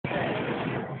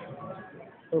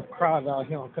Those crowds out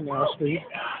here on Canal Street,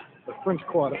 the French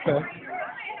Quarter Fest.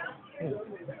 Yeah.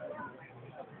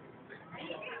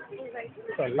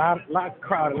 It's a lot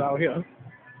crowded out here.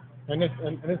 And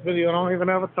this video don't even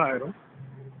have a title.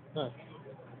 Huh.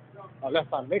 Unless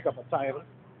I make up a title.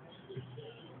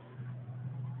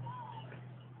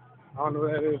 I don't know who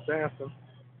that is dancing.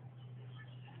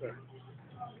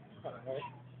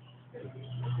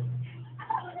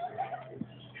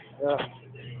 Yeah.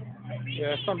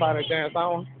 Yeah, somebody danced.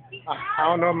 I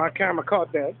don't know if my camera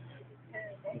caught that.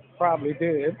 Probably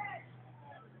did.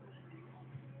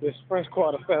 This French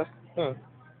Quarter Fest. Huh.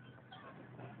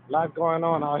 Lot going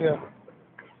on out here.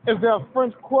 Is there a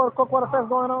French Quarter Fest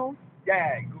going on?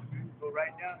 Yeah, go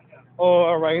right now. Yeah. Oh,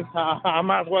 all right. I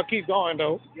might as well keep going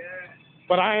though. Yeah.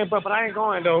 But I ain't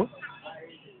going though.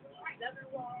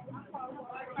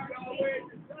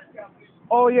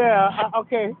 Oh yeah.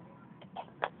 Okay.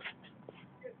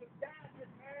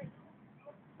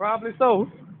 Probably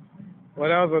so. Well,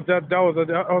 that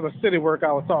was a city work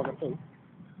I was talking to.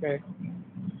 Okay.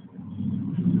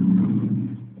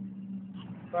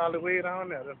 Probably way down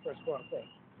there. That's French Quarter Fest.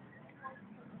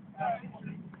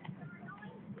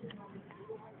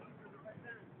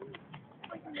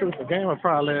 Truth or Game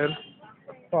probably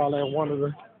at one of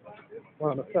the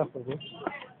festivals.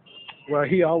 Well,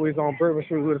 he always on Bourbon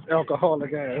Street with his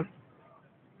alcoholic ass.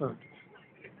 Huh.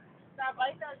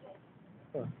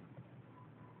 Huh.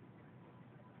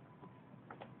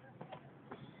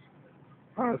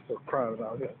 Oh, it's so crowded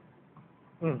out here.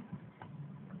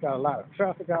 Got a lot of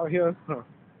traffic out here. Huh.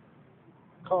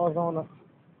 Cars on the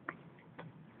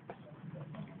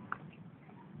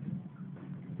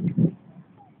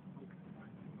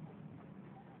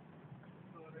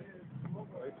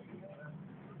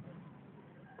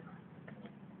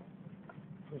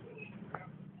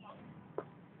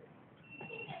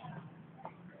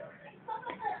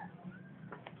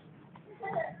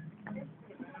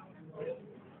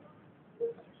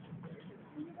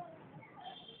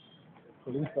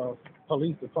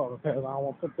police department pass. I don't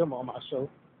want to put them on my show.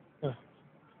 Huh.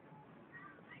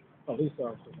 Police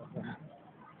officers.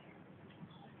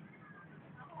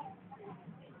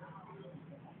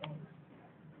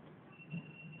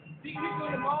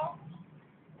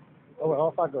 Oh, well,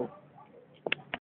 off I go.